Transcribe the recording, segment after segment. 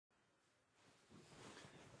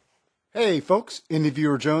Hey folks, Indie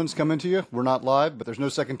Viewer Jones coming to you. We're not live, but there's no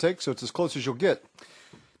second take, so it's as close as you'll get.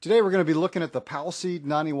 Today we're going to be looking at the POWSEED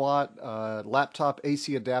 90 watt laptop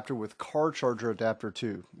AC adapter with car charger adapter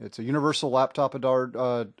too. It's a universal laptop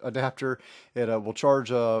adapter. It will charge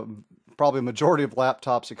probably a majority of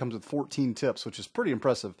laptops. It comes with 14 tips, which is pretty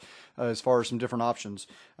impressive as far as some different options.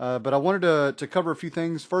 But I wanted to cover a few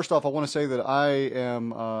things. First off, I want to say that I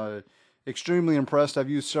am extremely impressed.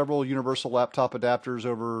 I've used several universal laptop adapters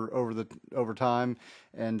over time,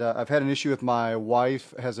 and I've had an issue with my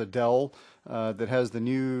wife has a Dell that has the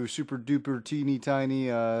new super duper teeny tiny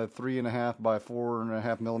 3.5 by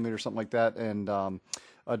 4.5 millimeter, something like that, and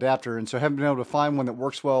adapter, and so I haven't been able to find one that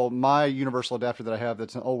works well. My universal adapter that I have,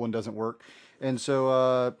 that's an old one, doesn't work, and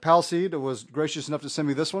so POWSEED was gracious enough to send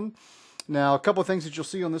me this one. Now, a couple of things that you'll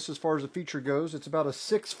see on this as far as the feature goes. It's about a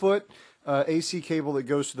 6-foot AC cable that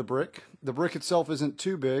goes to the brick. The brick itself isn't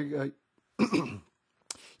too big.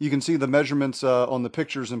 You can see the measurements on the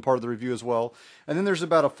pictures and part of the review as well. And then there's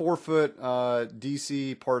about a 4-foot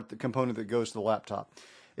DC part, the component that goes to the laptop.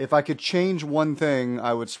 If I could change one thing,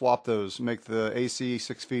 I would swap those, make the AC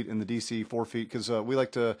 6 feet and the DC 4 feet, because we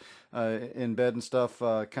like to, in bed and stuff,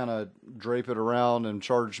 kind of drape it around and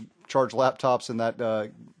charge laptops and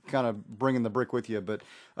that kind of bringing the brick with you. But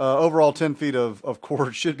overall, 10 feet of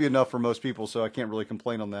cord should be enough for most people, so I can't really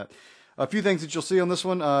complain on that. A few things that you'll see on this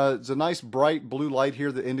one. It's a nice bright blue light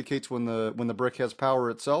here that indicates when the brick has power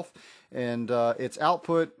itself, and its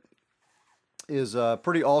output is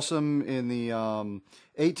pretty awesome in the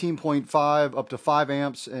 18.5 up to 5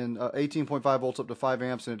 amps and 18.5 volts up to 5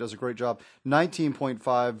 amps, and it does a great job.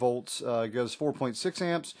 19.5 volts goes 4.6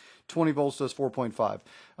 amps. 20 volts does 4.5.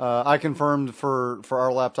 I confirmed for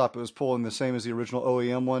our laptop it was pulling the same as the original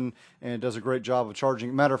OEM one, and it does a great job of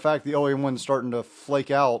charging. Matter of fact, the OEM one's starting to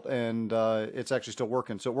flake out, and it's actually still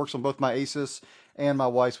working. So it works on both my Asus and my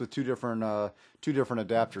wife's with two different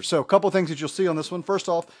adapters. So a couple of things that you'll see on this one. First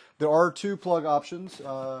off, there are 2 plug options.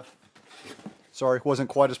 Sorry, wasn't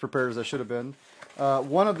quite as prepared as I should have been.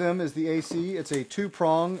 One of them is the AC. It's a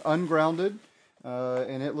 2-prong ungrounded.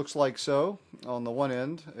 And it looks like so on the one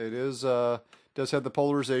end. It is does have the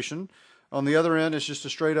polarization. On the other end, it's just a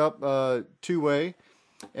straight up 2-way.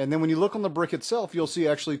 And then when you look on the brick itself, you'll see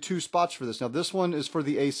actually 2 spots for this. Now this one is for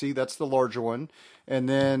the AC, that's the larger one. And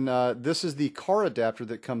then this is the car adapter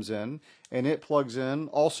that comes in, and it plugs in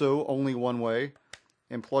also only one way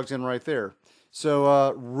and plugs in right there.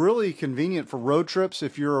 So really convenient for road trips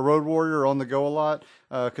if you're a road warrior on the go a lot,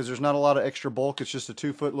 because there's not a lot of extra bulk. It's just a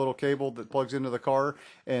 2-foot little cable that plugs into the car,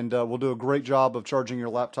 and will do a great job of charging your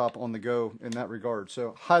laptop on the go in that regard.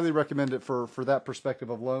 So highly recommend it for that perspective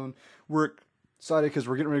alone. We're excited because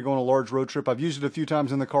we're getting ready to go on a large road trip. I've used it a few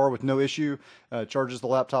times in the car with no issue. Charges the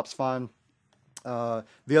laptops fine.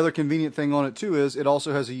 The other convenient thing on it too is it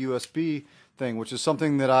also has a USB thing, which is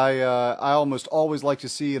something that I almost always like to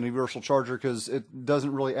see in a universal charger, because it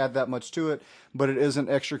doesn't really add that much to it, but it is an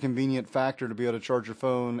extra convenient factor to be able to charge your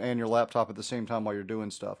phone and your laptop at the same time while you're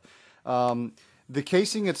doing stuff. The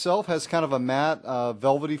casing itself has kind of a matte,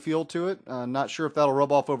 velvety feel to it. Not sure if that'll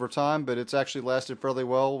rub off over time, but it's actually lasted fairly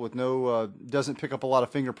well with no, doesn't pick up a lot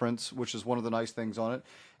of fingerprints, which is one of the nice things on it.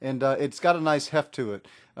 And it's got a nice heft to it.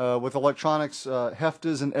 With electronics, heft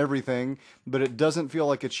isn't everything, but it doesn't feel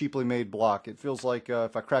like a cheaply made block. It feels like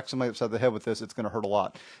if I crack somebody upside the head with this, it's going to hurt a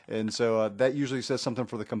lot. And so that usually says something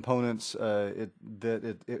for the components, that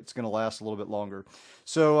it's going to last a little bit longer.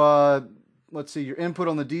 So let's see, your input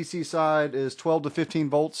on the DC side is 12 to 15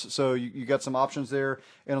 volts, so you got some options there.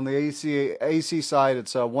 And on the AC side,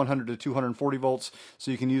 it's 100 to 240 volts,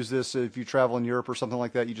 so you can use this if you travel in Europe or something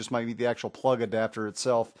like that. You just might need the actual plug adapter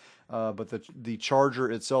itself, but the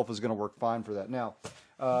charger itself is going to work fine for that. Now,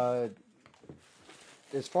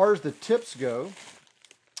 as far as the tips go,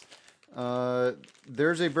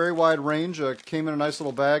 there's a very wide range. Came in a nice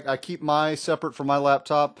little bag. I keep my separate from my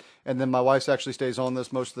laptop, and then my wife's actually stays on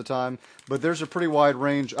this most of the time. But there's a pretty wide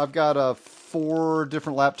range. I've got 4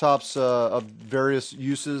 different laptops of various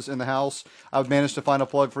uses in the house. I've managed to find a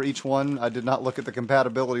plug for each one. I did not look at the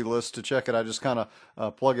compatibility list to check it. I just kind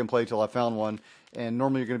of plug and play till I found one. And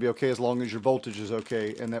normally you're going to be okay as long as your voltage is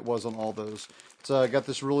okay, and that was on all those. So I got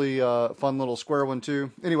this really fun little square one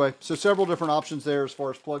too. Anyway, so several different options there as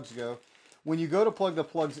far as plugs go. When you go to plug the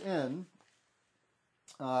plugs in,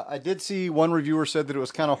 I did see one reviewer said that it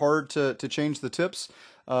was kind of hard to change the tips.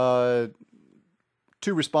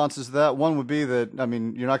 two responses to that. One would be that, I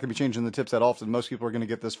mean, you're not going to be changing the tips that often. Most people are going to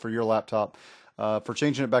get this for your laptop. For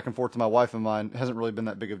changing it back and forth to my wife and mine, it hasn't really been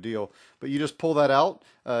that big of a deal. But you just pull that out.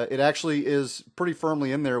 It actually is pretty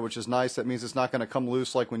firmly in there, which is nice. That means it's not going to come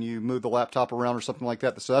loose like when you move the laptop around or something like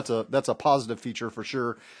that. So that's a positive feature for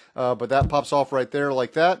sure. But that pops off right there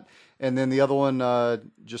like that. And then the other one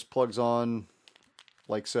just plugs on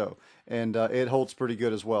like so. And it holds pretty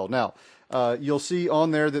good as well. Now, you'll see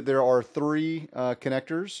on there that there are three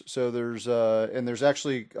connectors. So there's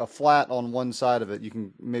actually a flat on one side of it. You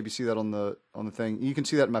can maybe see that on the thing. You can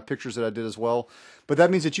see that in my pictures that I did as well. But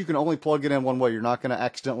that means that you can only plug it in one way. You're not going to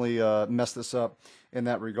accidentally mess this up in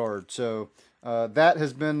that regard. So that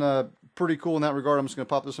has been pretty cool in that regard. I'm just going to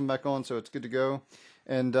pop this one back on so it's good to go.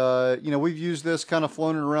 And, we've used this, kind of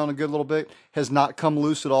flown it around a good little bit. Has not come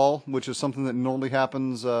loose at all, which is something that normally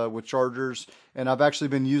happens with chargers. And I've actually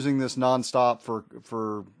been using this nonstop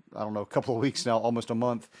for I don't know, a couple of weeks now, almost a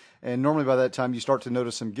month. And normally by that time you start to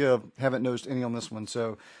notice some give. Haven't noticed any on this one.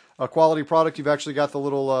 So a quality product. You've actually got the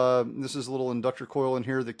little, this is a little inductor coil in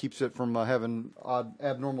here that keeps it from having odd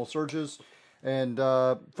abnormal surges. And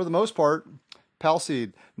for the most part,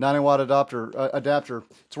 POWSEED 90-watt adapter.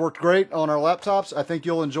 It's worked great on our laptops. I think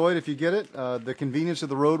you'll enjoy it if you get it. The convenience of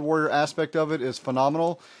the Road Warrior aspect of it is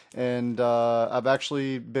phenomenal, and I've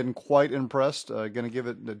actually been quite impressed. Going to give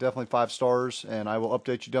it definitely 5 stars, and I will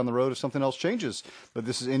update you down the road if something else changes. But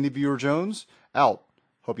this is Indie Viewer Jones, out.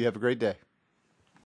 Hope you have a great day.